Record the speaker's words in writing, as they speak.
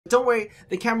don't worry,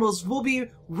 the cameras will be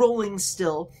rolling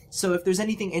still, so if there's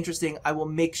anything interesting, I will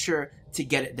make sure to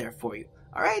get it there for you.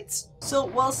 Alright, so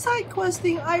while side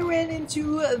questing, I ran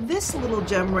into this little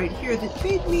gem right here that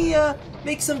made me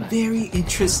make some very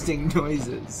interesting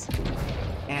noises.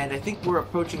 And I think we're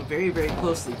approaching very, very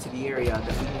closely to the area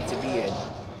that we need to be in.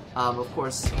 Of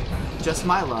course, just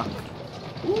my luck.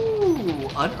 Ooh,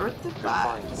 unearthed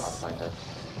device.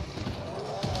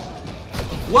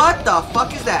 What the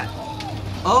fuck is that?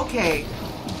 Okay.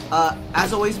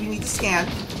 As always, we need to scan.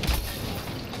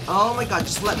 Oh my god,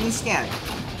 just let me scan.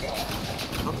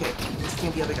 Okay, let's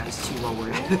scan the other guys too while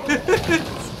we're at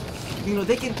it. You know,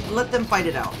 they can let them fight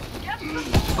it out.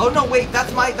 Oh no, wait,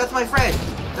 that's my friend.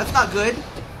 That's not good.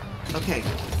 Okay.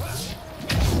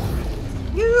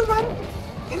 You run!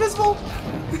 Invisible!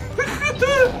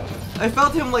 I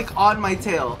felt him like on my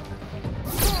tail.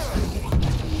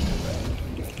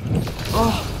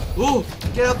 Oh, ooh,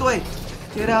 get out the way.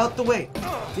 Get out the way.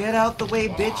 Get out the way,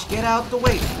 bitch. Get out the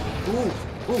way. Ooh,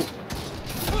 ooh.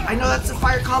 I know that's a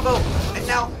fire combo. And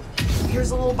now,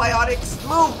 here's a little biotics.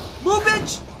 Move! Move,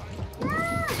 bitch!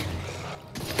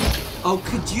 Oh,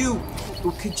 could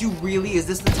you really? Is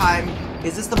this the time?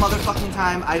 Is this the motherfucking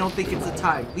time? I don't think it's the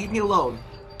time. Leave me alone.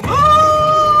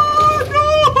 Oh,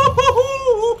 no!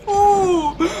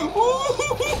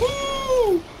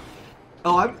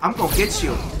 Oh, I'm gonna get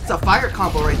you. It's a fire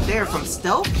combo right there from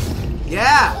stealth.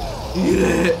 Yeah.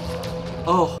 Yeah.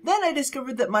 Oh. Then I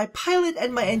discovered that my pilot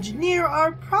and my engineer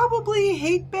are probably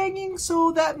hate banging,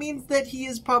 so that means that he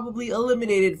is probably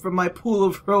eliminated from my pool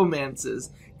of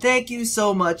romances. Thank you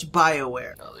so much,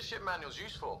 BioWare. Oh, the ship manual's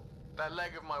useful. That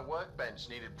leg of my workbench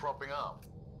needed propping up.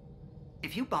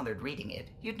 If you bothered reading it,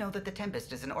 you'd know that the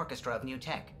Tempest is an orchestra of new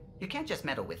tech. You can't just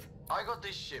meddle with. I got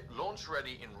this ship launch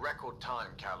ready in record time,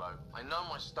 Callow. I know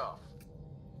my stuff.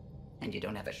 And you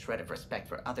don't have a shred of respect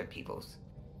for other people's.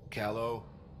 Callow?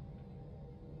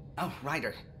 Oh,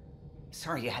 Ryder.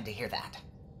 Sorry you had to hear that.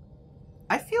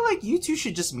 I feel like you two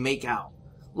should just make out.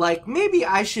 Like, maybe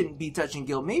I shouldn't be touching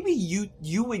Gil. Maybe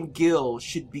you and Gil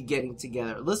should be getting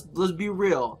together. Let's be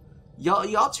real.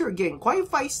 Y'all two are getting quite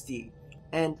feisty.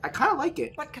 And I kind of like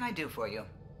it. What can I do for you?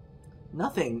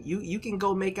 Nothing. You can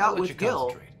go make out with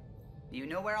Gil. You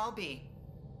know where I'll be.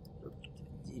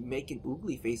 Making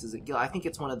oogly faces at Gil. I think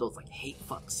it's one of those, like, hate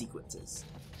fuck sequences.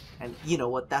 And you know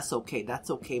what? That's okay. That's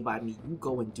okay by me. You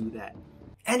go and do that.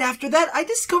 And after that, I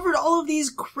discovered all of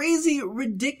these crazy,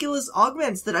 ridiculous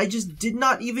augments that I just did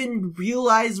not even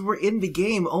realize were in the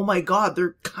game. Oh my god,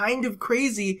 they're kind of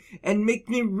crazy and make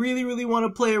me really, really want to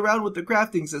play around with the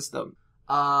crafting system.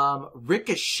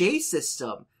 Ricochet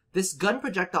system. This gun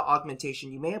projectile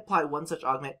augmentation, you may apply one such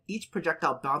augment. Each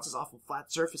projectile bounces off of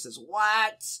flat surfaces.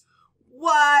 What?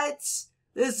 What?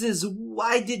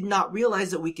 I did not realize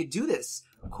that we could do this.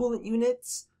 Coolant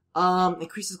units.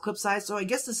 Increases clip size. So I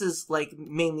guess this is like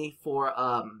mainly for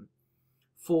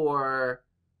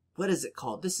what is it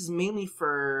called? This is mainly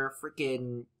for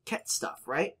freaking Ket stuff,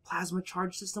 right? Plasma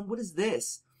charge system. What is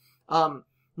this?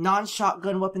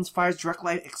 Non-shotgun weapons fires direct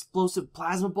light explosive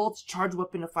plasma bolts. Charge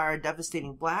weapon to fire a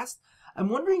devastating blast. I'm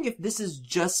wondering if this is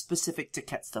just specific to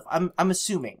Ket stuff. I'm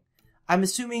assuming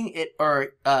it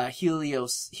or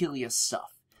Helios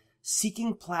stuff.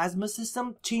 Seeking plasma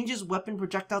system changes weapon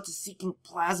projectile to seeking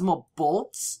plasma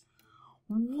bolts?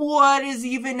 What is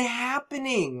even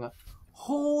happening?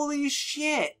 Holy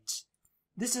shit.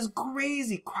 This is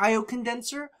crazy. Cryo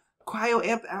condenser, cryo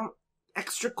amp,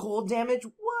 extra cold damage.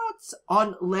 What?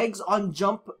 On legs, on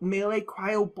jump, melee,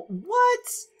 cryo.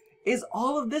 What? Is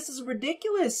all of this is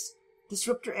ridiculous.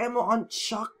 Disruptor ammo on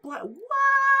shock blast. What?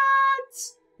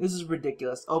 This is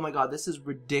ridiculous. Oh my god, this is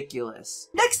ridiculous.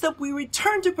 Next up, we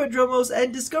return to Prodromos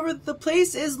and discover that the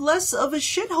place is less of a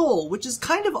shithole, which is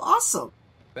kind of awesome.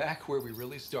 Back where we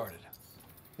really started.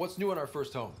 What's new in our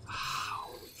first home?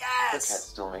 Oh, yes! The Kett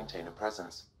still maintain a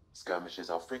presence. Skirmishes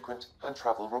are frequent, and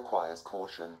travel requires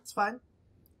caution. It's fine.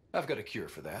 I've got a cure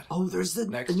for that. Oh, there's the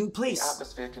new place. The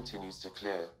atmosphere continues to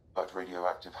clear, but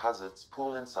radioactive hazards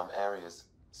pool in some areas.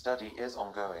 Study is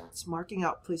ongoing. It's marking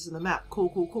out places in the map.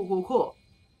 Cool.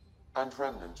 And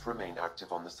remnants remain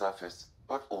active on the surface,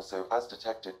 but also as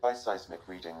detected by seismic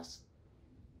readings.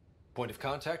 Point of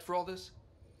contact for all this?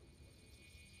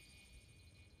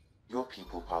 Your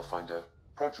people, Pathfinder.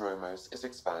 Prodromos is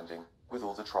expanding, with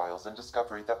all the trials and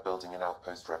discovery that building an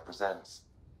outpost represents.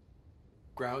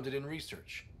 Grounded in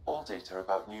research. All data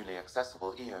about newly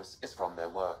accessible EOS is from their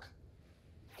work.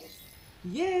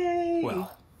 Yay!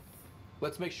 Well,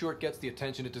 let's make sure it gets the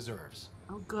attention it deserves.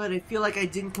 Oh good, I feel like I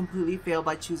didn't completely fail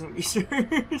by choosing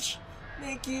research.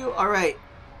 Thank you. Alright.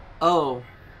 Oh.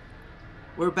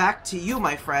 We're back to you,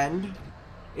 my friend.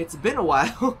 It's been a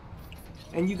while.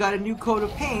 And you got a new coat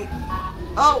of paint.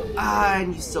 Oh!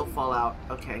 And you still fall out.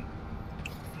 Okay.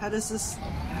 How do you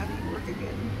work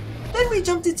again? Then we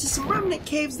jumped into some remnant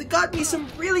caves that got me some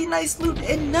really nice loot,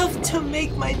 enough to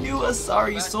make my new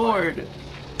Asari sword.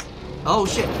 Oh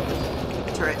shit.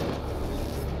 Turret.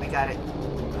 I got it.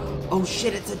 Oh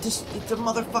shit, it's a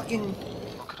motherfucking...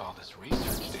 Look at all this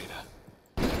research data.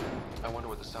 I wonder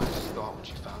what the scientists thought when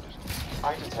she found it.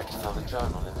 I detect another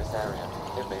journal in this area.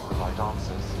 It may provide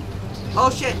answers. Oh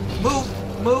shit! Move!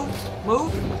 Move!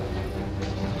 Move!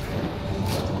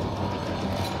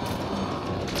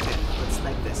 Okay, let's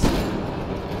snipe this.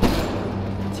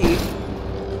 Team.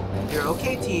 You're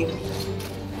okay, team.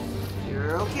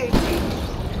 You're okay, team.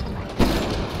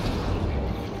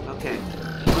 Okay.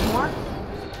 One more?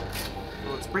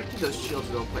 Well, let's break through those shields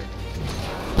real quick.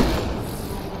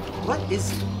 What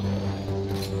is...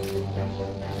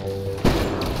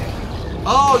 Okay.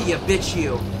 Oh, you bitch,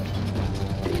 you!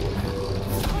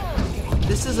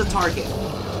 This is a target.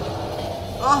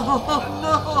 Oh,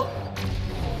 no!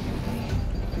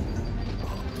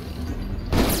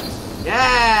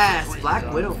 Yes!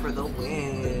 Black Widow for the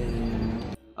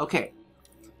win. Okay.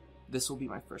 This will be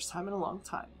my first time in a long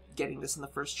time getting this in the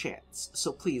first chance.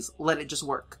 So please, let it just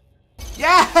work.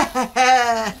 Yes!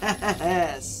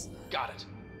 Got it.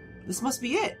 This must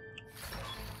be it.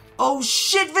 Oh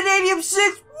shit, Vanadium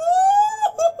 6!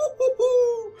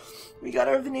 Woo! We got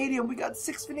our vanadium. We got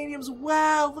 6 vanadiums.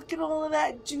 Wow, look at all of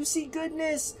that juicy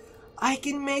goodness. I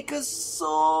can make a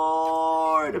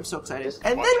sword. I'm so excited.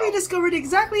 And then we discovered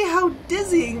exactly how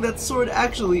dizzying that sword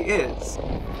actually is.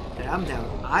 And I'm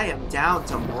down. I am down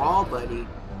to brawl, buddy.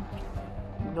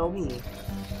 You know me.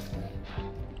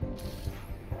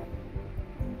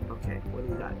 Okay, what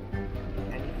do we got?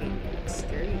 Anything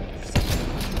scary?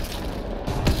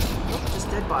 Nope, just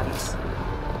dead bodies.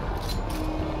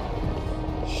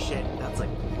 Shit, that's like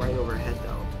right overhead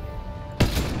though.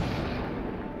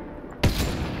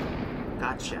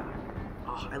 Gotcha.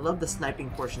 Oh, I love the sniping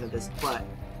portion of this, but...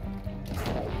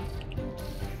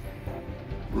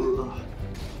 Ugh.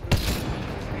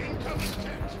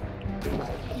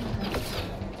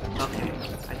 Okay,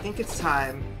 I think it's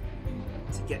time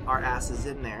to get our asses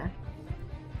in there.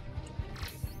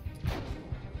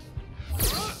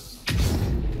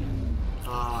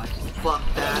 Oh, I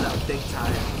fucked that up big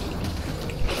time.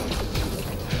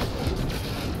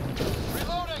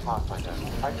 Pathfinder,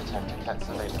 I detect a pet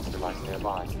surveillance device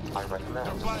nearby. I recommend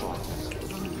destroying it.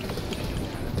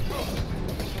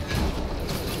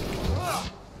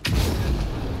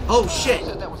 Oh shit! You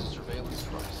said that was a surveillance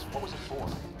device. What was it for?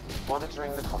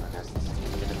 Monitoring the colonists.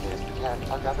 It appears the Kett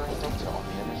are gathering data on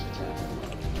the initiative.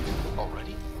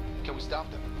 Already? Can we stop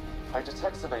them? I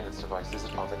detect surveillance devices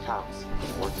at other camps.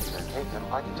 Once you locate them,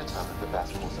 I can determine the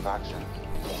best course of action.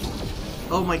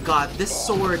 Oh my god, this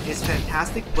sword is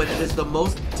fantastic, but it is the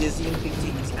most dizzying thing to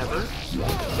use ever.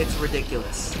 It's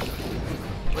ridiculous.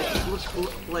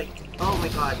 Like, oh my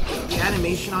god, the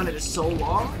animation on it is so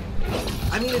long.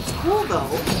 I mean, it's cool though.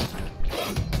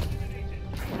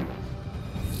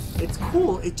 It's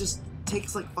cool, it just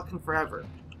takes like fucking forever.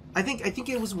 I think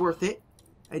it was worth it.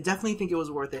 I definitely think it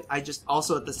was worth it. I just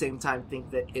also at the same time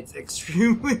think that it's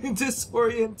extremely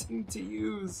disorienting to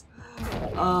use.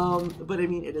 But I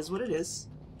mean, it is what it is.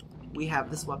 We have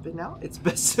this weapon now. It's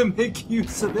best to make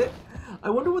use of it. I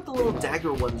wonder what the little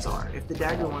dagger ones are, if the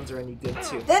dagger ones are any good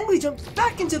too. Then we jumped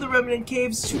back into the Remnant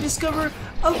Caves to discover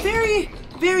a very,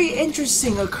 very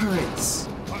interesting occurrence.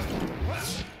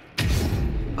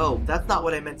 Oh, that's not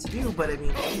what I meant to do, but I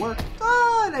mean, it worked.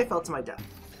 Ah, and I fell to my death.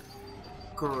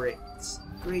 Great.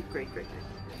 Great.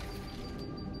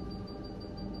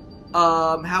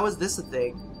 How is this a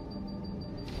thing?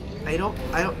 I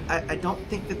don't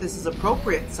think that this is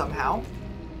appropriate somehow.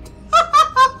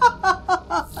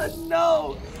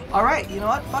 No! Alright, you know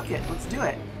what? Fuck it. Let's do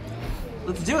it.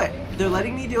 Let's do it. They're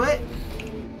letting me do it.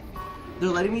 They're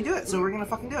letting me do it, so we're gonna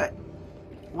fucking do it.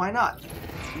 Why not?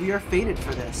 We are fated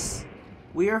for this.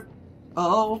 We are...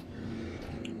 Oh.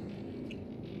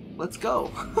 Let's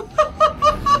go.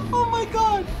 Oh my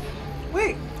god!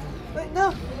 Wait! Wait,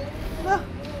 no! No!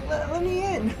 Let me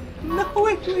in! No,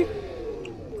 wait!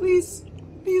 Please!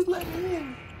 Please let me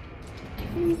in!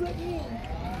 Please let me in!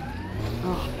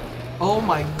 Oh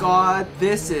my god,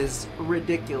 this is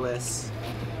ridiculous.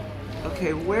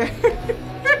 Okay, where's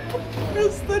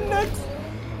the next...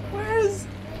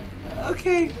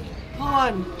 Okay, hold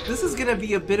on. This is gonna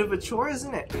be a bit of a chore,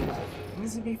 isn't it?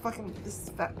 This is gonna be fucking... This is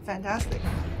fantastic.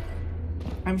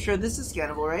 I'm sure this is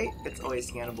scannable, right? It's always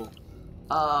scannable.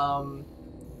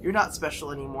 You're not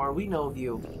special anymore. We know of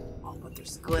you. Oh, but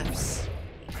there's glyphs.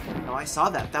 No, I saw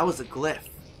that. That was a glyph.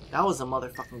 That was a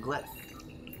motherfucking glyph.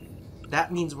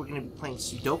 That means we're gonna be playing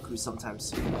Sudoku sometime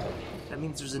soon. That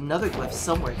means there's another glyph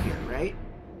somewhere here, right?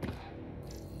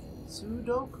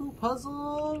 Sudoku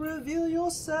puzzle, reveal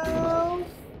yourself!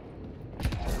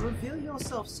 Reveal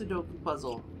yourself, Sudoku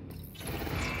puzzle.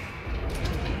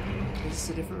 Is this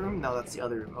a different room? No, that's the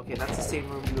other room. Okay, that's the same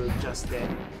room we were just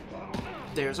in.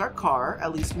 There's our car.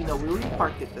 At least we know where we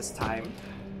parked it this time.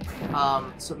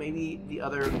 So maybe the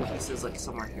other piece is like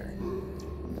somewhere here.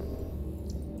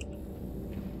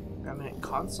 Remnant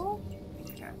console?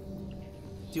 Okay.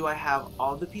 Do I have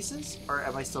all the pieces, or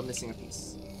am I still missing a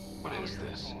piece? What is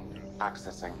this?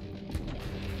 Accessing.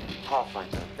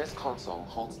 Pathfinder, this console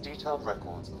holds detailed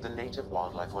records of the native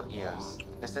wildlife on Eos.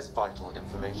 This is vital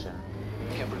information.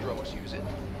 Can Prodromos use it?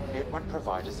 It would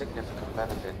provide a significant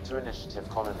benefit to Initiative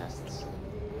colonists.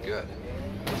 Good.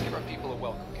 Let's give our people a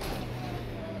welcome gift.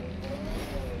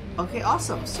 Okay,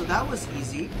 awesome. So that was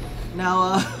easy.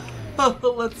 Now,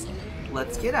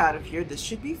 let's get out of here. This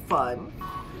should be fun.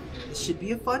 This should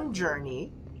be a fun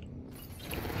journey.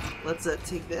 Let's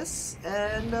take this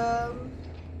and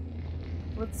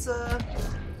let's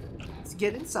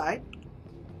get inside.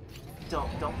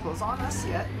 Don't close on us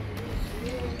yet.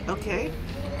 Okay.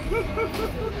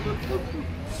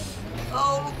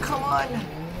 Oh, come on.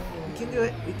 We can do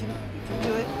it. We can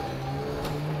do it.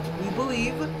 We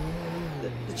believe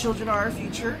that the children are our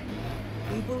future.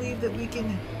 We believe that we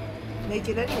can make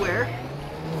it anywhere,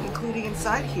 including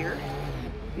inside here,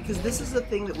 because this is the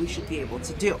thing that we should be able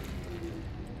to do.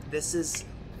 This is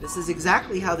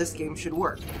exactly how this game should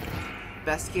work.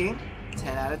 Best game,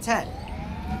 10 out of 10.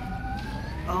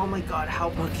 Oh my god, how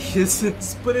buggy is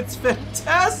this? But it's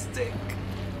fantastic!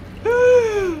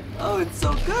 Oh, it's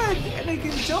so good! And I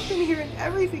can jump in here and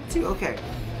everything too. Okay.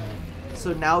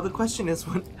 So now the question is,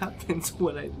 what happens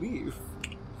when I leave?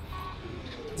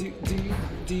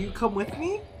 Do you come with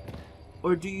me?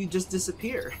 Or do you just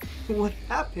disappear? What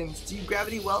happens? Do you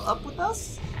gravity well up with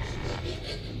us?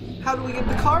 How do we get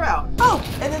the car out? Oh,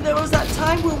 and then there was that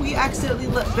time where we accidentally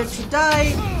let Vetra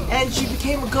die, and she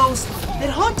became a ghost that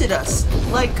haunted us,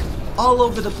 like, all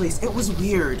over the place. It was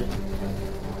weird.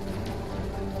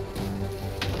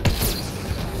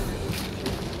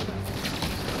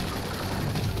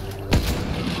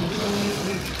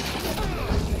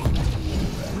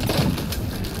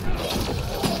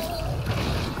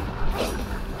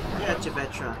 Gotcha,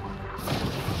 Vetra.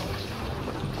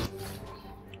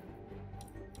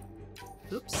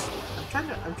 Oops.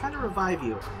 I'm trying to revive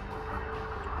you.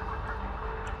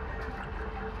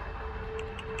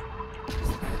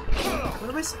 What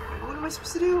am I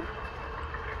supposed to do?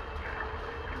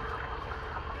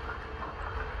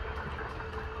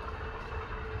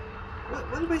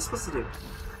 What am I supposed to do?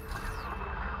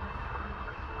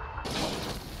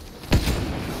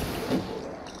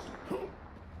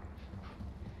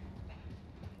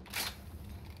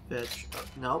 Vetra.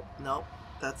 Nope.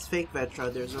 That's fake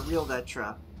Vetra. There's a real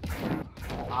Vetra. Let's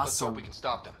hope Awesome. we can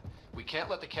stop them. We can't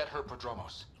let the cat hurt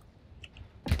Prodromos.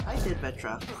 I did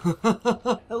Vetra.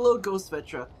 Hello, Ghost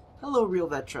Vetra. Hello, real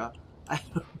Vetra. I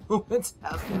don't know what's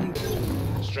happening.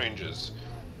 Strangers,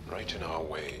 right in our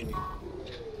way.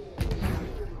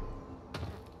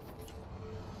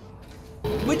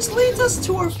 Which leads us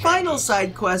to our final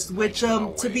side quest, which,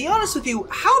 to be honest with you,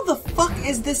 how the fuck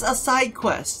is this a side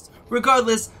quest?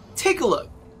 Regardless, take a look.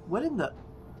 What in the...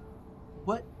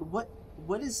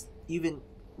 What is even...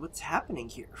 What's happening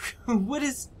here? What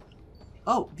is...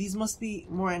 Oh, these must be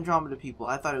more Andromeda people.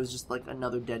 I thought it was just like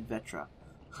another dead Vetra.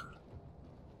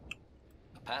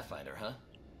 A Pathfinder, huh?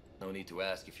 No need to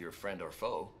ask if you're a friend or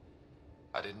foe.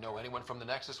 I didn't know anyone from the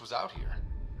Nexus was out here.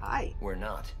 Hi. We're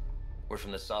not. We're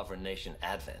from the sovereign nation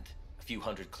Advent. A few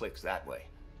hundred clicks that way.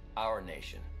 Our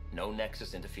nation. No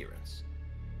Nexus interference.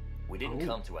 We didn't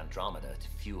come to Andromeda to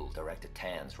fuel Director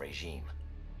Tan's regime.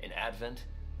 In Advent,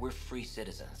 we're free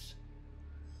citizens.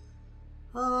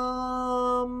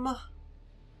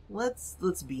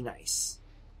 Let's be nice.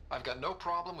 I've got no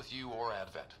problem with you or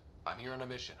Advent. I'm here on a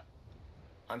mission.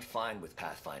 I'm fine with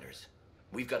Pathfinders.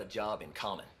 We've got a job in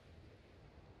common.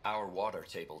 Our water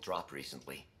table dropped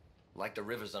recently. Like the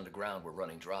rivers underground were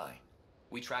running dry.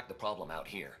 We tracked the problem out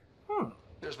here.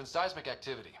 There's been seismic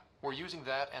activity. We're using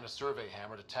that and a survey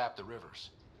hammer to tap the rivers.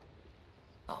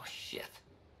 Oh shit.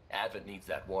 Advent needs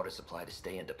that water supply to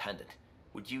stay independent.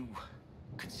 Would you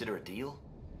consider a deal?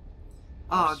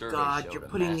 Our Oh survey god, showed you're a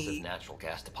putting massive me... natural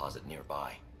gas deposit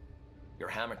nearby. Your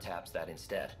hammer taps that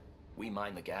instead. We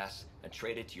mine the gas and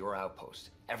trade it to your outpost.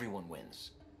 Everyone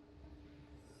wins.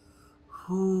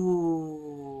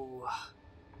 Ooh.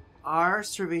 Our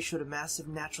survey showed a massive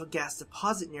natural gas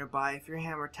deposit nearby. If your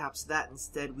hammer taps that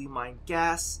instead, we mine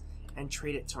gas and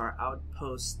trade it to our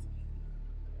outpost.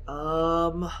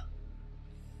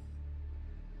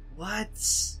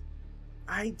 What?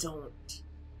 I don't.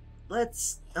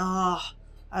 Let's.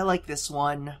 I like this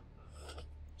one.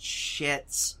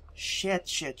 Shit.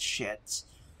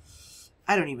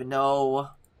 I don't even know.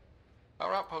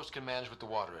 Our outpost can manage with the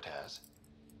water it has.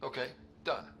 Okay,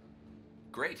 done.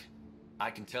 Great.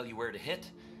 I can tell you where to hit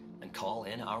and call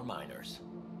in our miners.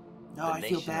 No, The I feel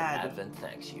nation of bad. Advent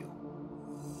thanks you.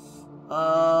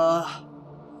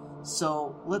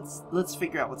 So let's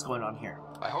figure out what's going on here.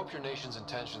 I hope your nation's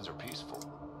intentions are peaceful.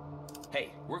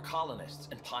 Hey, we're colonists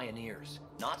and pioneers,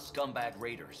 not scumbag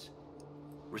raiders.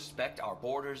 Respect our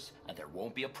borders, and there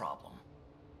won't be a problem.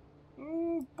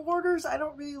 Borders? I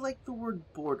don't really like the word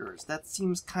borders. That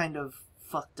seems kind of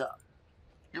fucked up.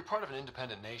 You're part of an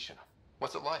independent nation.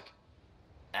 What's it like?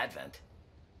 Advent?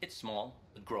 It's small,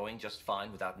 but growing just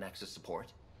fine without Nexus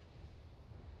support.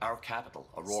 Our capital,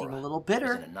 Aurora, Seem a little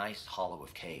bitter. is in a nice hollow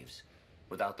of caves.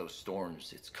 Without those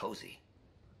storms, it's cozy.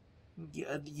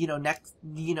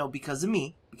 Because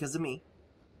of me.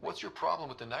 What's your problem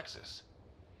with the Nexus?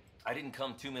 I didn't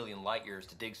come 2 million light years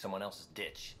to dig someone else's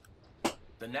ditch.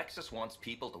 The Nexus wants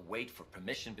people to wait for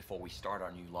permission before we start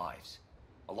our new lives.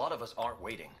 A lot of us aren't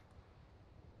waiting.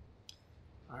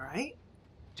 Alright.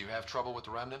 Do you have trouble with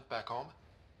the Remnant back home?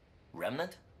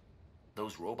 Remnant?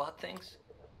 Those robot things?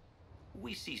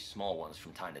 We see small ones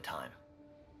from time to time.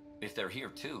 If they're here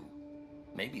too,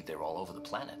 maybe they're all over the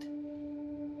planet.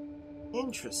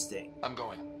 Interesting. I'm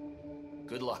going.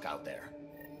 Good luck out there.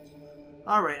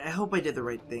 Alright, I hope I did the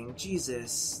right thing.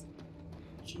 Jesus.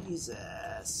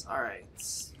 Alright.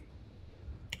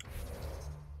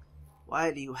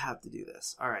 Why do you have to do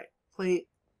this? Alright. Plate.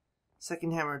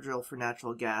 Second hammer drill for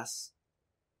natural gas.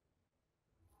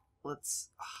 Let's...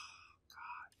 Oh, God.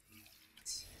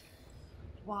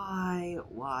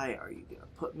 Why are you gonna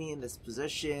put me in this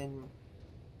position?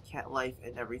 Can't life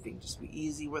and everything just be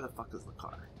easy? Where the fuck is the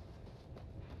car?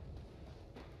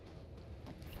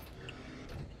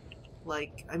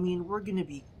 Like, I mean, we're gonna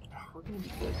be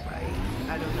good, right?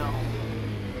 I don't know.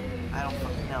 I don't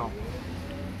fucking know.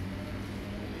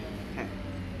 Okay.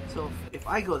 So if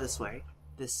I go this way,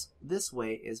 this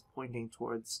way is pointing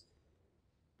towards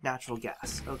natural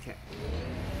gas. Okay.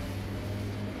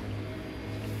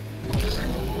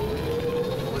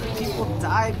 People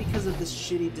die because of this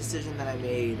shitty decision that I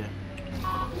made.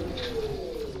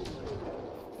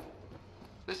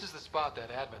 This is the spot that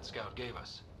Advent Scout gave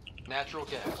us. Natural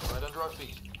gas, right under our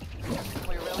feet.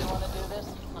 We really want to do this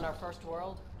on our first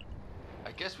world?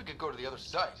 I guess we could go to the other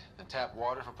site and tap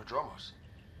water for Prodromos.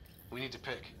 We need to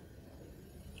pick.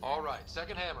 Alright,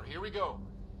 second hammer, here we go.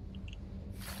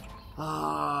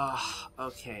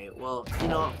 Okay, well, you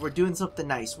know what? We're doing something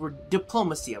nice. We're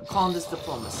diplomacy. I'm calling this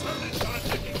diplomacy.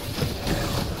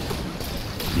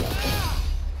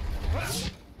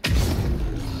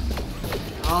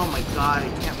 Oh my god, I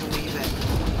can't believe it.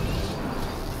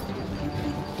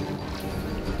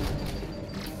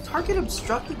 Target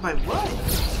obstructed by what?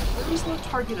 There is no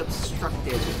target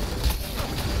obstructed.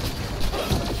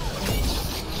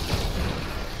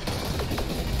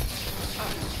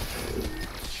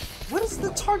 What is the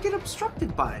target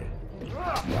obstructed by?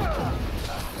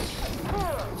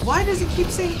 Why does it keep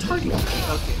saying target?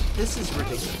 Okay, this is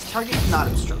ridiculous. Target is not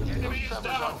obstructed. No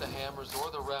tremors on the hammers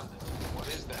or the remnant. What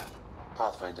is that?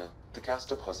 Pathfinder, the gas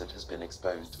deposit has been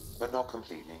exposed, but not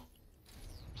completely.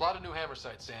 Plot a new hammer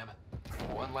site, Sam.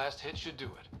 One last hit should do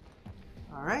it.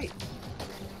 Alright.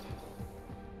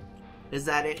 Is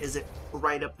that it? Is it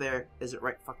right up there? Is it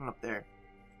right fucking up there?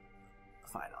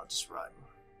 Fine, I'll just run.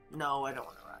 No, I don't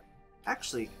want to run.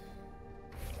 Actually,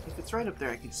 if it's right up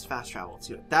there, I can just fast travel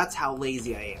to it. That's how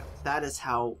lazy I am. That is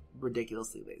how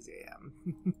ridiculously lazy I am.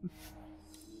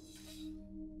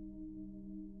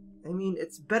 I mean,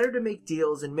 it's better to make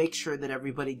deals and make sure that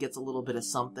everybody gets a little bit of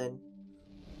something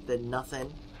than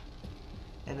nothing.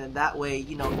 And then that way,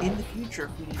 you know, in the future,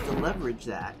 if we need to leverage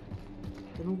that,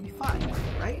 then we'll be fine,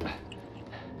 right?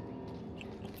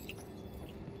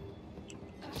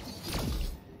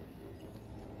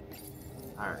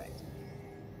 Alright.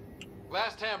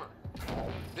 Last hammer.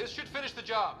 This should finish the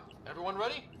job. Everyone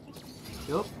ready?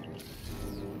 Yup.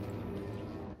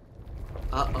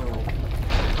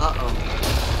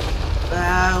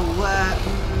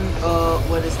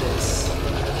 What is this?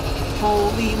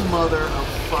 Holy mother of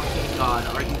fucking god.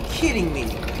 Are you kidding me?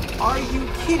 Are you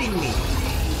kidding me?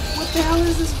 What the hell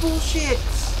is this bullshit?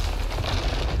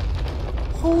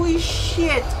 Holy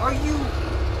shit. Are you...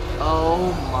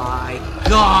 Oh my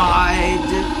god.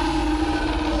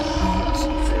 Oh,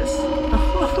 Jesus.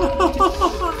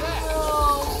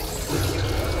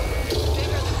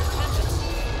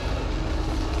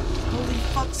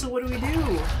 so what do we do?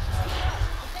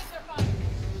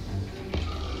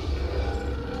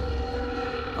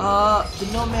 The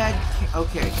Nomad.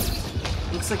 Okay.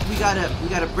 Looks like we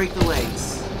gotta break the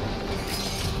legs.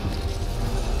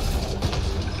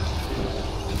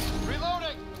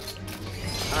 Reloading.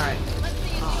 All right.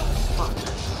 Oh fuck.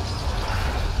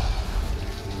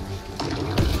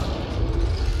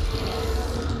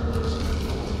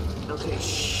 Okay.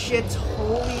 Shit.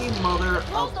 Holy mother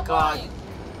of God.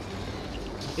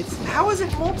 How is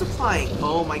it multiplying?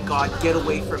 Oh my God. Get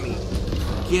away from me.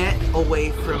 Get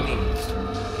away from me.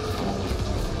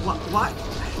 What?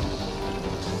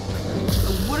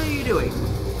 What are you doing?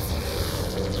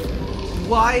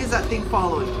 Why is that thing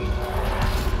following me?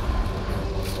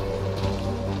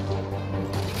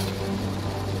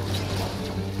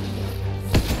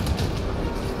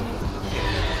 Okay.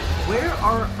 Where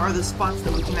are the spots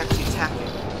that we can actually attack it?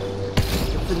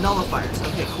 The nullifiers.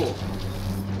 Okay, cool.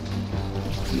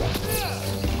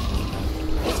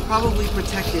 It's probably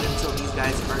protected until these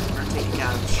guys are taken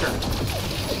down, I'm sure.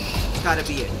 It's gotta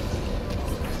be it.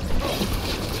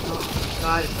 Oh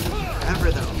God, it's taking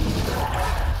forever though.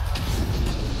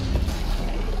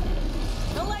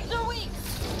 The legs are weak.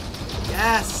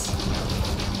 Yes!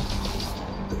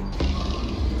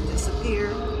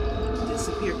 Disappear.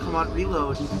 Disappear. Come on,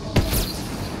 reload.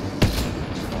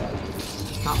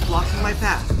 Stop blocking my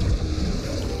path.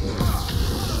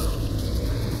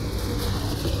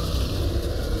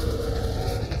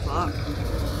 Fuck.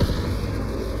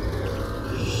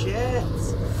 Shit.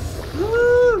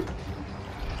 Woo!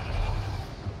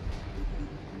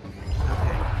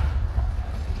 Okay.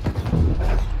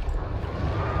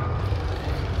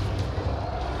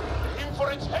 Aim for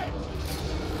its head.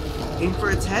 Aim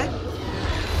for its head?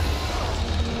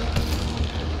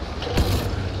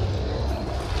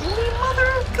 Holy mother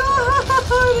of God!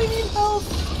 I need help!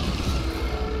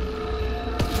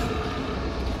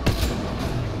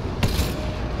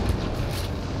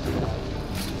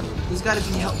 There's gotta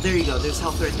be health. There you go. There's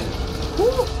health right there.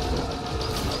 Woo!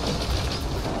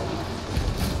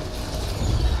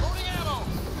 Loading ammo.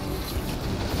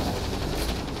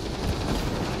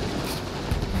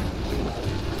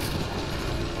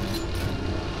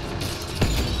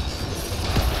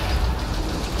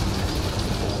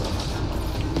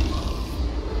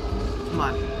 Come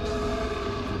on.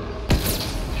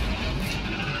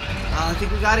 I think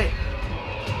we got it.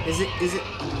 Is it?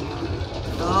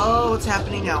 Oh, what's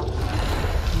happening now?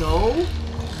 No.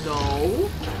 No.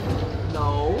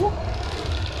 No.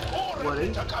 What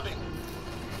is? Coming.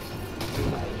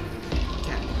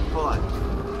 Okay, hold on.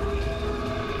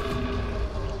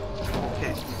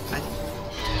 Okay,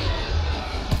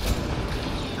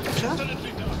 Gotcha.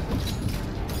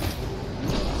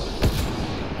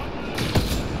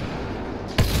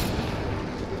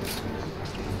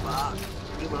 Fuck.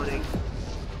 Reloading.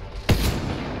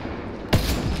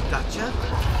 Gotcha.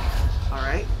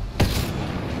 Alright.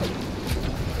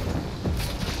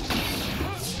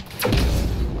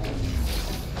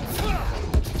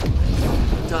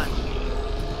 Done.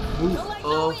 Move.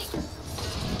 Oh.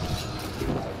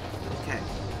 Okay.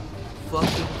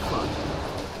 Fucking fuck.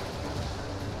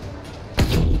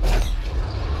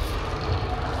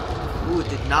 Ooh,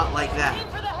 did not like that. Aim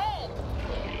for the head.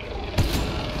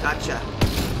 Gotcha.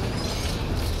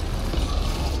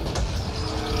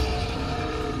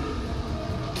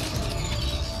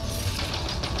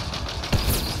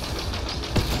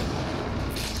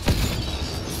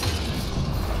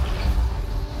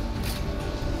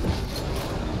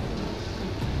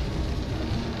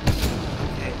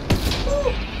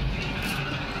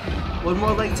 One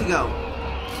more leg to go.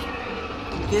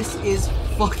 This is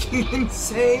fucking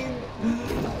insane.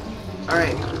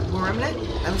 Alright, more remnant,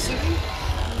 I'm assuming?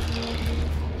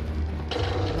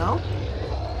 No?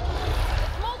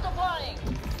 Multiplying.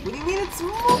 What do you mean it's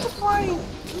multiplying?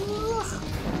 Ugh.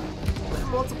 Let it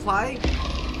multiply.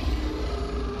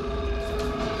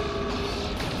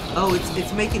 Oh,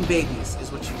 it's making babies,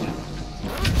 is what you mean.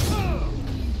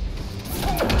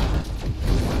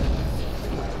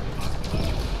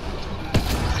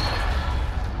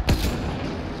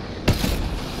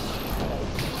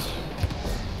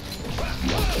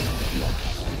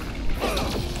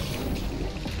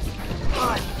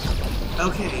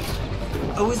 Okay.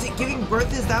 Oh, is it giving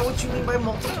birth? Is that what you mean by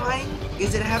multiplying?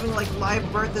 Is it having, like, live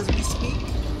birth as we speak?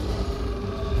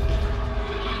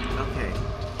 Okay.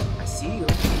 I see you.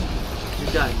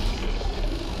 You're done.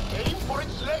 Aim for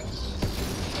its legs.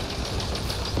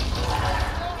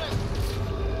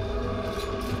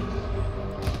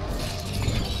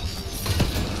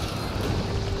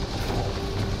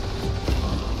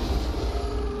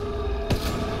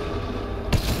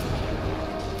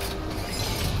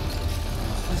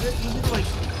 there even like...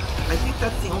 I think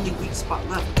that's the only weak spot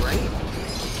left, right?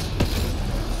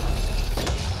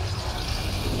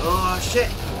 Oh, shit!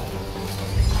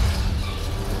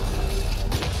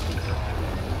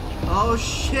 Oh,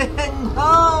 shit!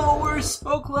 No! We're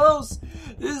so close!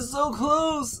 This is so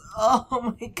close!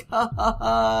 Oh my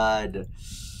god!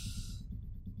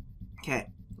 Okay,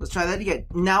 let's try that again.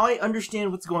 Now I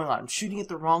understand what's going on. I'm shooting at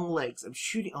the wrong legs. I'm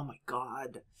shooting... Oh my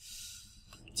god.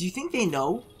 Do you think they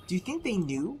know? Do you think they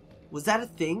knew? Was that a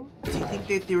thing? Do you think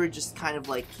that they were just kind of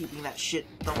like keeping that shit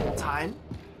the whole time?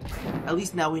 At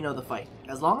least now we know the fight.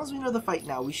 As long as we know the fight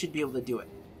now, we should be able to do it.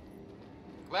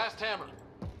 Last hammer.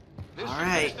 This should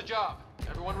Alright. finish the job.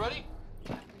 Everyone ready?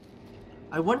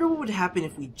 I wonder what would happen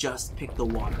if we just picked the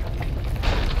water.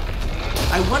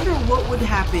 I wonder what would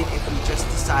happen if we just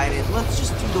decided, let's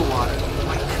just do the water. Oh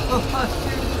my god,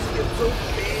 this gets so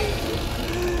big.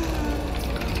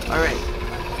 Alright.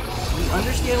 We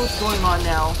understand what's going on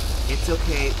now. It's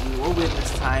okay. We will win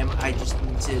this time. I just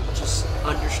need to just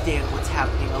understand what's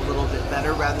happening a little bit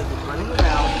better rather than running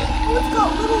around. Oh, it's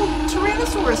got little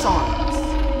Tyrannosaurus arms.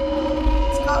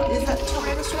 It's got... Is that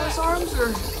Tyrannosaurus arms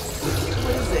or...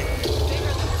 What is it?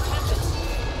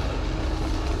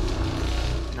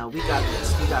 No, we got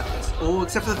this. We got this. Oh,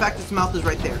 except for the fact its mouth is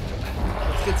right there.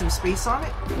 Let's get some space on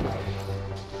it.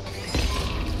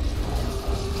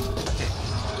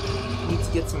 Need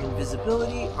to get some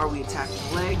invisibility. Are we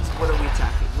attacking legs? What are we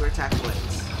attacking? We're attacking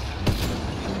legs.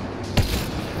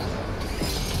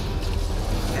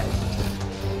 Okay.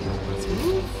 Let's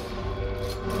move.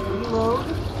 Reload.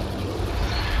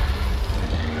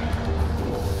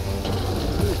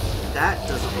 Ooh, that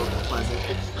doesn't look pleasant.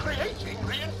 It's creating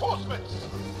reinforcements.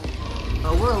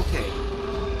 Oh, we're okay.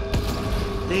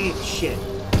 They ain't shit.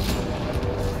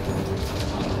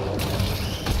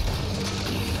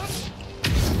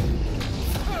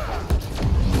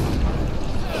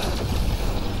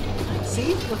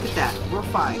 See? Look at that. We're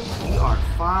fine. We are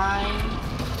fine.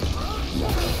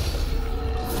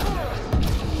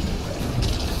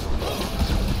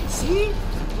 See?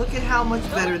 Look at how much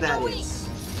better that is.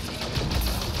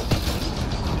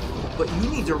 But you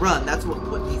need to run. That's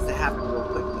what needs to happen real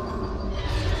quickly.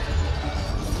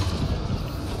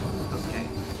 Okay.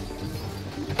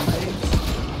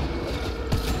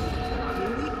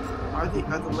 Legs. Are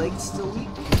the legs still weak?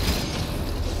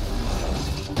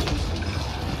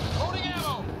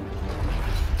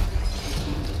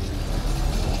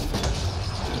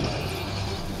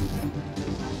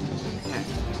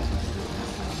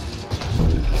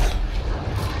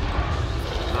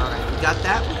 We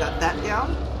got that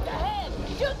down. The head!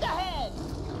 Shoot the head!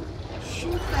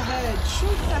 Shoot the head! Shoot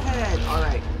the head!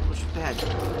 Alright, we'll shoot the head.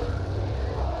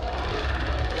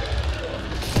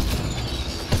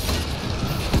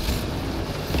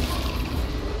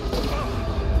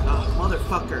 Oh,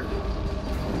 motherfucker.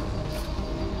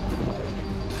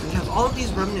 We have all of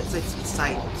these remnant sites in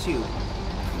sight, too.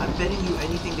 I'm betting you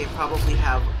anything they probably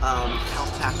have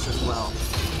health packs as well.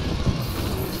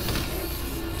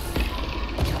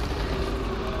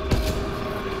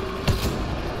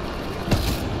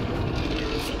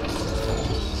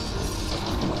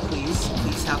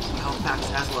 Health packs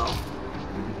as well.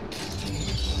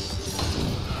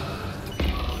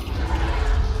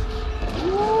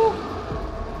 Woo!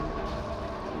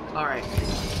 Alright.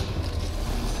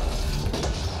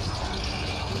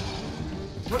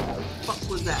 What the fuck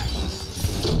was that?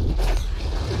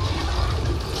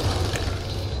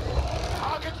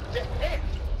 Target the head.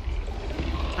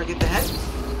 Target the head?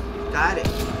 Got it.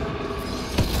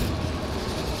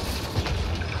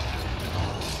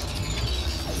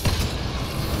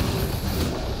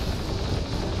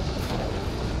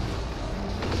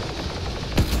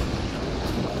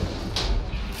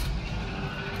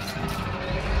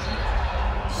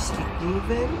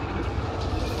 Moving.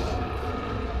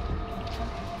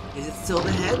 Is it still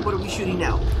the head? What are we shooting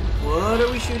now? What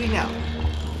are we shooting now?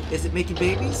 Is it making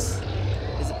babies?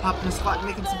 Is it popping a spot and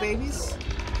making some babies?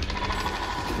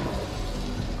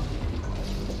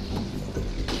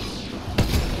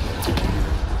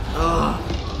 Ugh.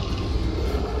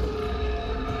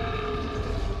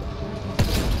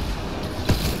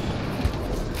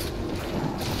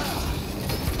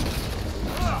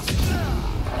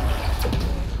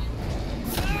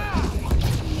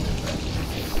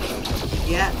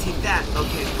 Yeah, take that.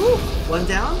 Okay, whew. One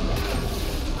down.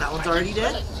 That one's already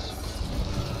dead.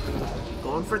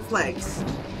 Going for its legs.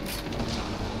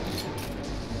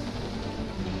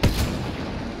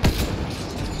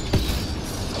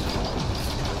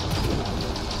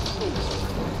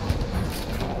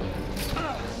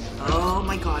 Oh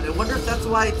my god, I wonder if that's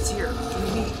why it's here. Too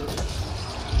weak.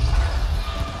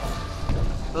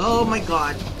 Oh my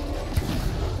god.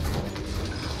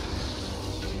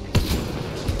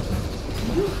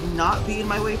 Can you not be in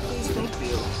my way, please? Thank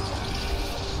you.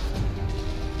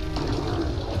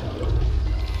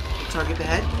 Target the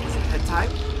head. Is it head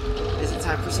time? Is it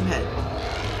time for some head?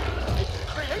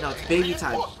 No, it's baby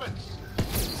time.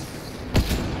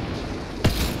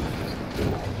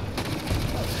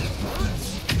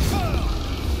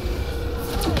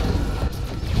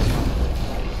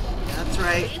 That's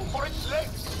right.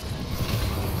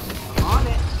 I'm on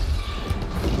it.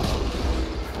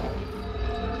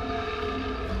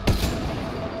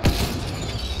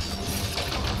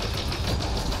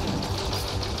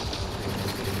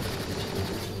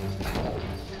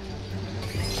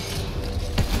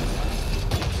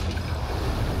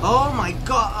 Oh my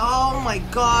god, oh my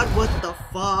god, what the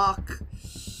fuck?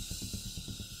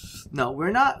 No,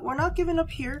 we're not giving up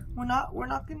here. We're not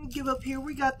gonna give up here.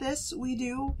 We got this. We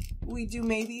do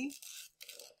maybe.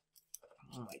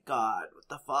 Oh my god, what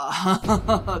the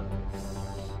fuck?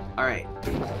 Alright.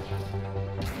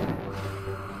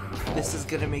 This is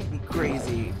gonna make me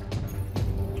crazy.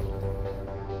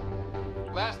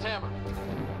 Last hammer.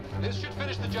 This should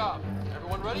finish the job.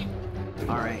 Everyone ready?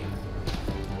 Alright.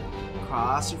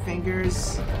 Cross your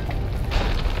fingers.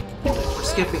 We're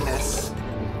skipping this.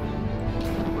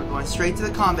 We're going straight to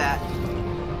the combat.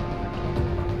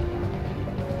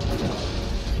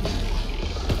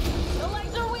 The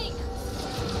legs are weak.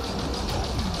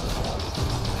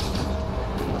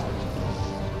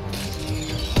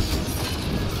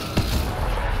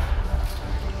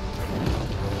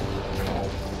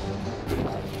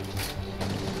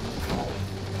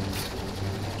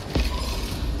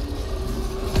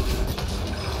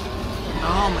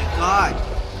 Oh my god.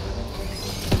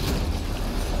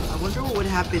 I wonder what would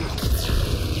happen.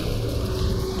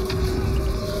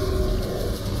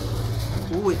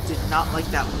 Ooh, it did not like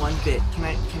that one bit. Can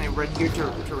I run here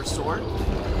to restore?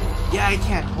 Yeah, I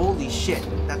can. Holy shit.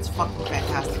 That's fucking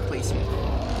fantastic placement.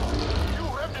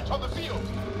 You remnants on the field.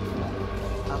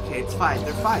 Okay, it's fine.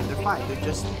 They're fine. They're fine. They're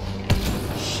just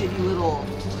shitty little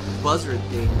buzzard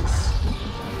things.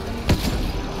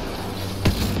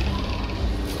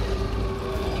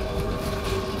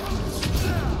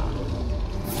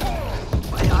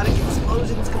 Biotic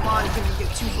explosions. Come on. Can we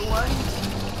get 2 for 1?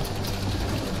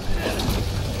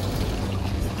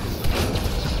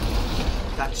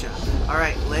 Gotcha.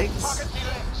 Alright, legs. Target the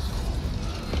legs.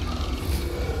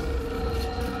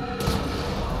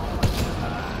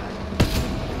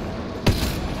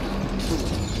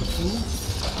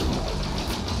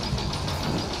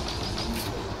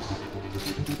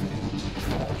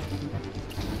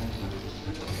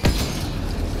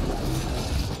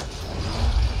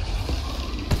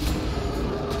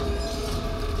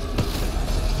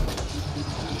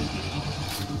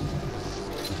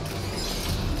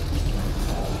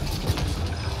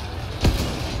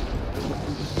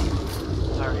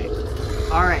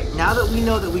 Alright, now that we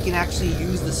know that we can actually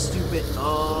use the stupid...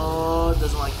 Oh, it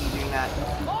doesn't like you doing that.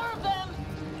 More of them.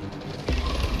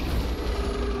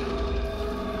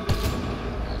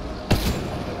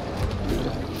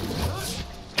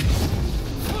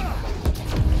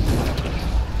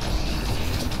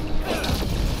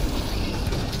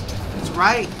 That's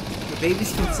right. The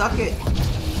babies can suck it.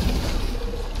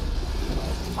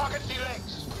 Target the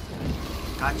legs.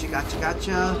 Gotcha, gotcha,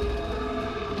 gotcha.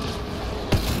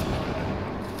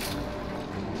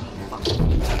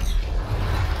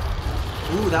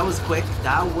 Ooh, that was quick.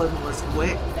 That one was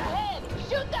quick. The head.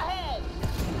 Shoot the head.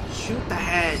 Shoot the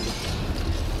head.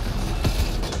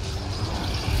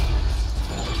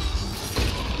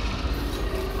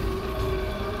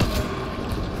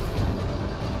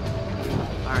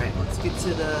 Alright, let's get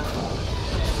to the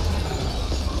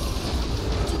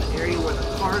area where the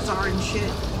cars are and shit.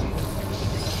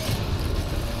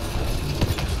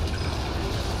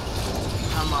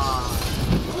 Come on.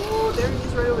 Ooh, there he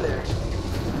is right over there.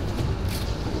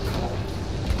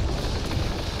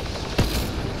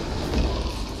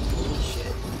 Holy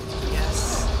shit.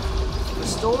 Yes.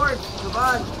 Restored. Come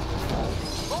on.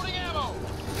 Loading ammo.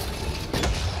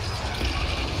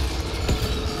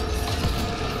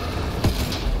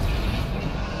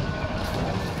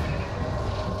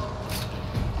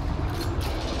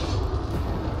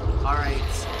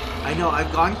 Alright. I know,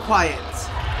 I've gone quiet.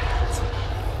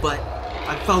 But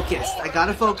I'm focused. I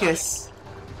gotta focus.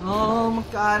 Oh my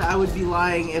god, I would be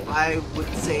lying if I would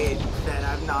say that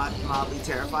I'm not mildly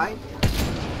terrified.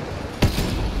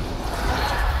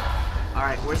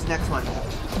 Alright, where's the next one?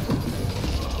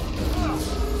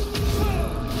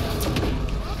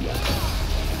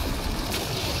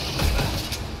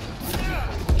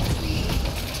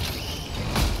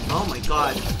 Oh my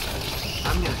god.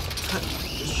 I'm gonna cut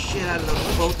the shit out of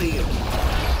both of you.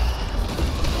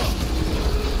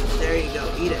 There you go,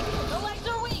 eat it. The legs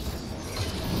are weak.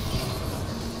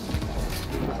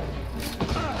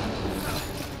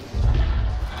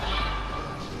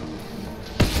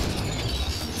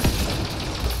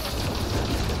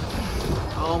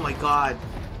 Oh my god.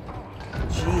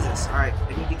 Jesus. Alright,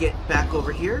 I need to get back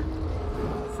over here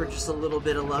for just a little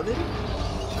bit of loving.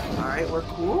 Alright, we're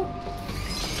cool.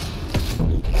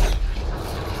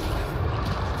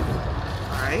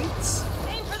 Alright.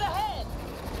 Aim for the head.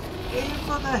 Aim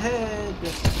for the head.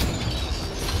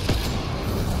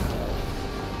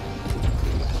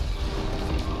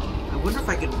 I wonder if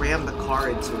I could ram the car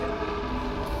into it.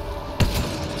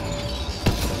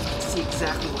 See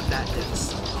exactly what that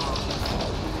does. Oh,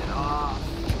 get off.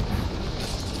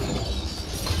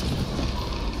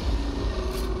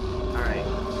 Alright.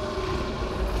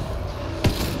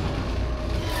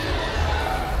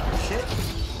 Shit.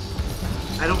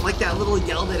 I don't like that little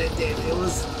yell that it did. It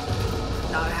was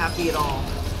not happy at all.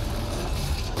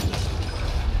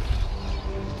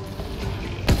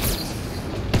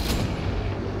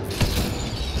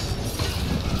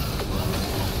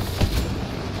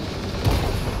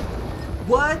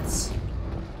 What?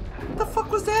 What the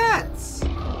fuck was that?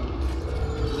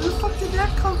 Where the fuck did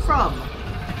that come from?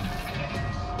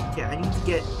 Okay, I need to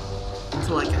get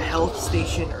to like a health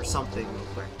station or something real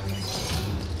quick.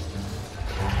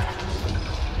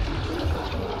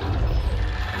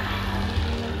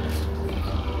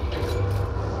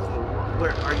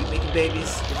 Where are you making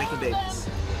babies? You're making babies.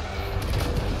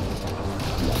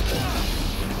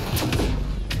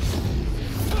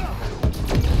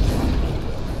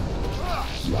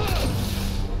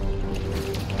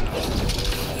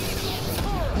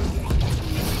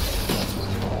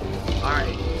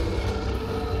 Alright.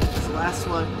 That's the last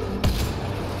one.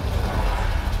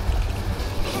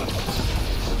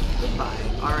 Goodbye.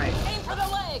 Alright. Aim for the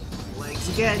leg. Legs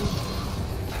again.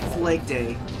 It's leg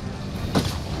day.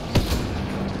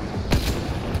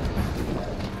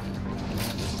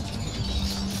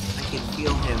 I can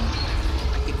feel him.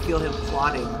 I can feel him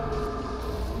plotting.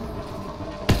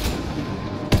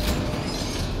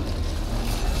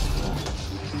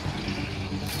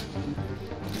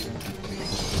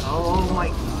 Oh my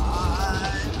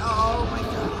god. Oh my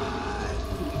god.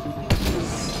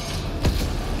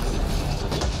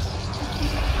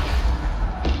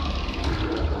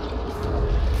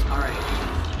 Alright.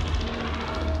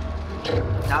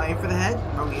 Now aim for the head?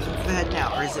 Are we aiming for the head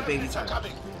now? Or is it baby time?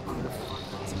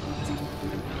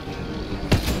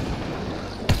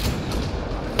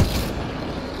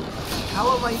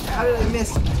 How did I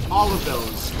miss all of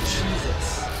those?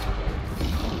 Jesus.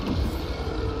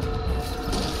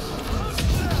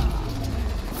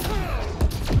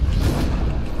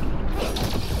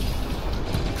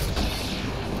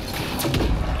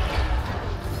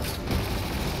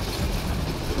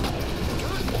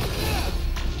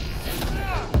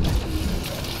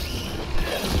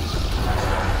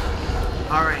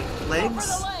 Alright, legs?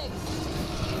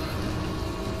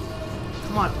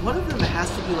 Come on, one of them has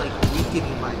to be like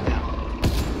weakening by now.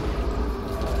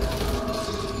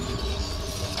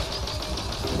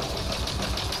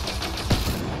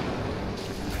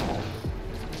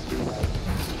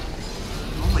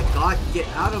 Oh my god, get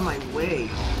out of my way.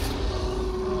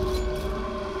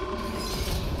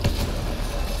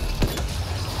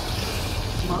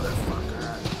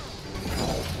 Motherfucker.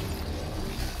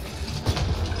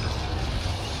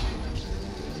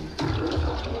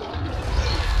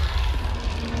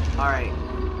 Alright.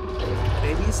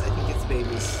 Babies? I think it's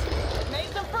babies.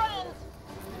 Made some friends.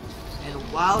 And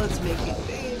while it's making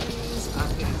babies, I'm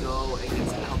gonna go and get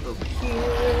some help over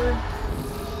here.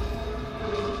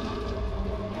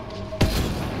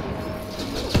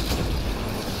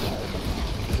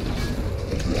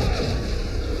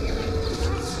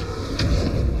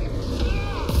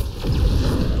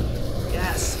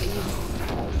 Yes!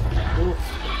 Oof.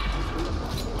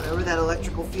 Whatever that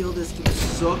electrical field is, can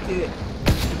suck it.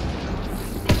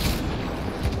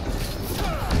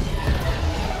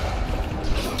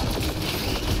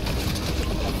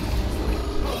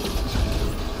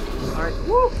 Alright,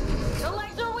 woo! Your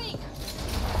legs are weak.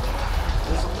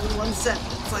 There's only one set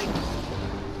that's like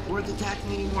worth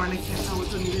attacking anymore, and I can't tell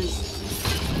which one it is.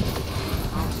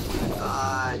 Oh my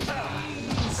god.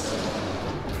 Jeez.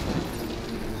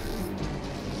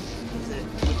 Is it?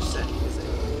 Which set is it?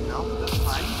 No, that's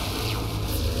fine.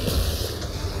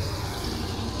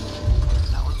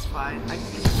 That one's fine. I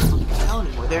can't tell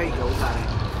anymore. There you go, we got it.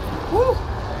 Woo!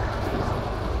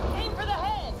 Aim for the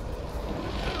head.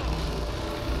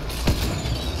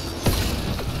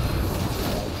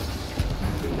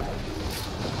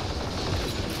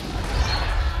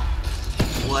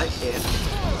 What if...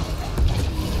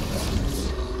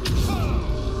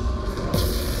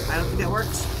 I don't think that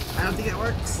works. I don't think it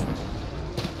works.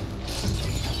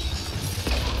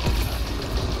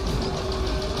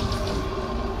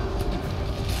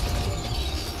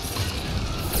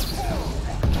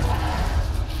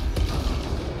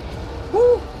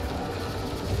 Woo!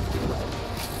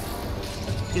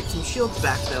 Get some shields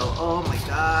back though. Oh my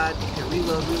god. Okay,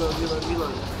 reload, reload, reload,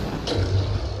 reload.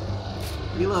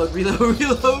 Reload, reload,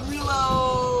 reload, reload!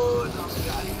 Oh my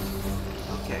god.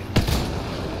 Okay.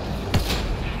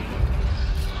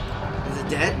 Is it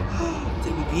dead?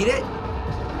 Did we beat it?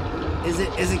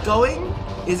 Is it going?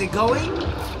 Is it going?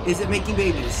 Is it making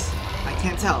babies? I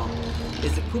can't tell.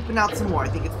 Is it pooping out some more? I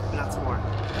think it's pooping out some more.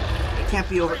 It can't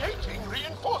be over.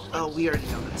 Oh, we already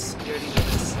know this. We already know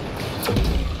this.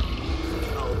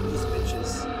 Oh, these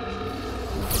bitches.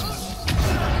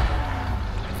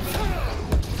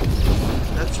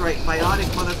 That's right, biotic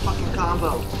motherfucking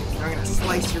combo. They're gonna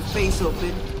slice your face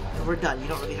open, and we're done. You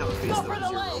don't really have a face though,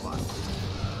 because you're a robot.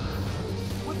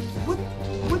 What?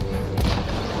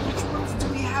 Which ones do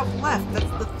we have left?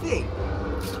 That's the thing.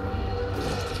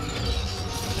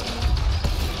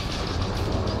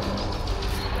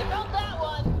 I found that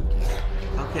one.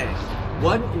 Okay,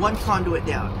 one conduit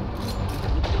down.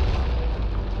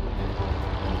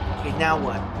 Okay, now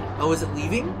what? Oh, is it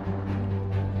leaving?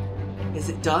 Is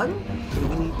it done? Do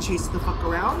we need to chase the fuck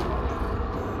around?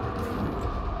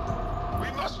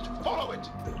 We must follow it.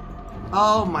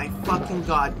 Oh my fucking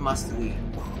god, must we?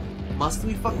 Must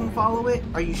we fucking follow it?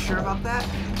 Are you sure about that?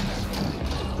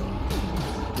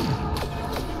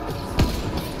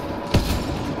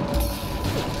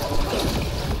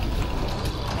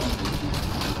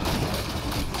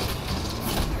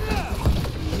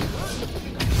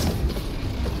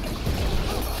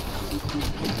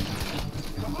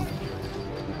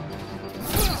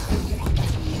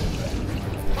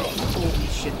 Holy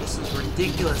shit, this is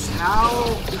ridiculous. How?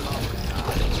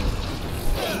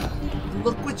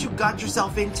 Look what you got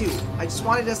yourself into. I just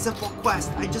wanted a simple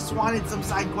quest. I just wanted some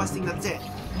side questing, that's it.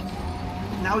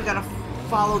 Now we gotta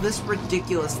follow this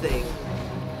ridiculous thing.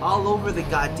 All over the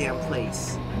goddamn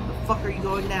place. The fuck are you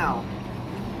going now?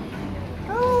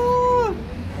 Ah!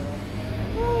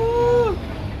 Ah!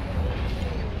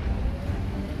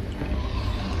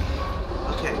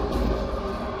 Okay.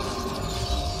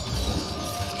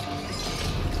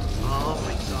 Oh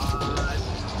my god.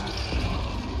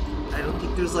 I don't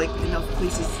think there's like enough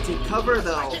places to take cover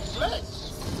though. Its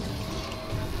legs.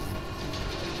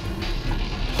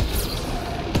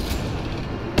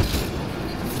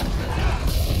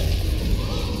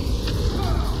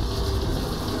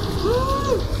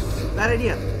 Woo! Bad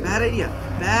idea. Bad idea.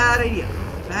 Bad idea.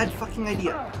 Bad fucking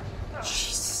idea.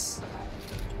 Jesus.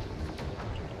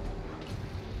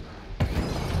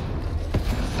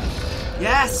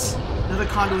 Yes! Another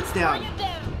conduit's down. Bring it down.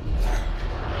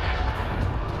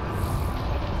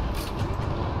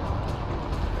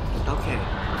 Okay.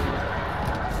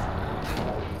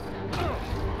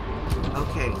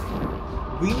 Okay.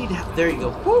 We need to have. There you go.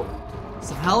 Woo!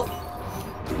 Some health.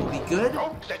 We'll be good.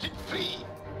 Don't let it flee.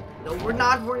 No, we're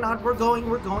not. We're not. We're going.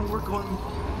 We're going. We're going.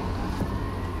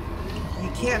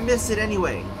 You can't miss it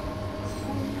anyway.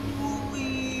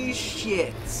 Holy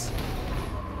shit.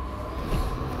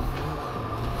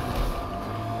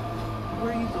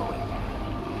 Where are you going?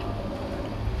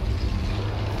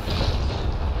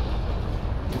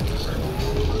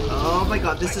 Oh my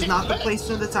god, this is not the place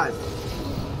or the time.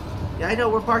 Yeah, I know,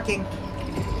 we're parking.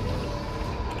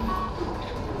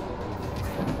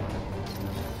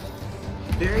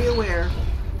 Very aware.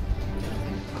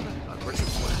 Oh my god, where's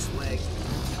his last leg?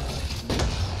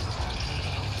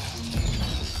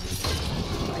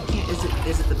 I can't,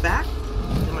 is it the back?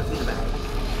 It might be the back.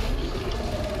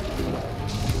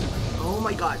 Oh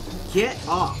my god, get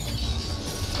off.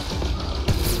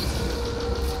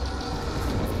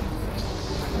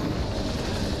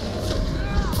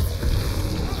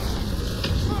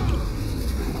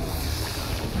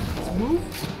 Let's move.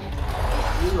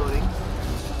 Reloading.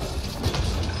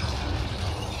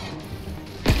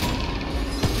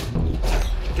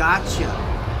 Gotcha.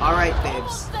 Alright, babes.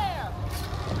 Almost there.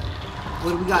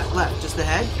 What do we got left? Just the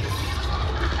head?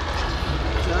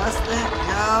 Just the head.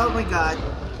 Oh my god.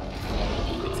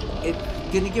 It's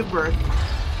gonna give birth.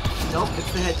 Nope,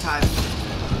 it's the head time.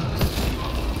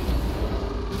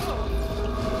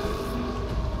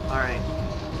 Alright.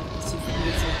 Let's see if we can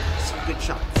get some good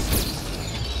shots.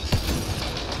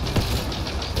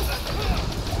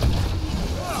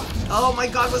 Oh my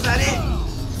god, was that it?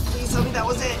 Please tell me that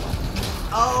was it.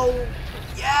 Oh,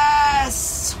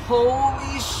 yes!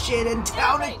 Holy shit, and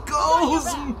down it goes,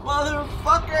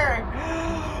 motherfucker!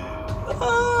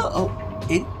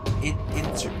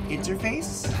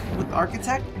 interface with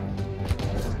Architect?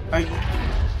 Are you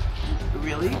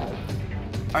really?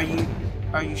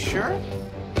 Are you sure?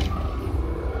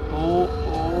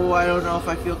 Oh, I don't know if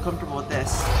I feel comfortable with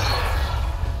this.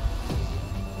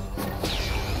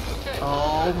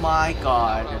 Oh my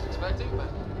god. I was expecting, but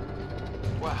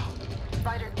wow.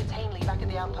 Ryder, it's Ainley back at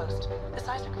the outpost. The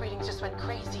seismic readings just went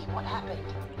crazy. What happened?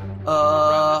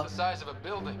 The size of a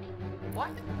building.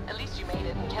 What? At least you made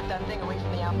it and kept that thing away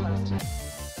from the outpost.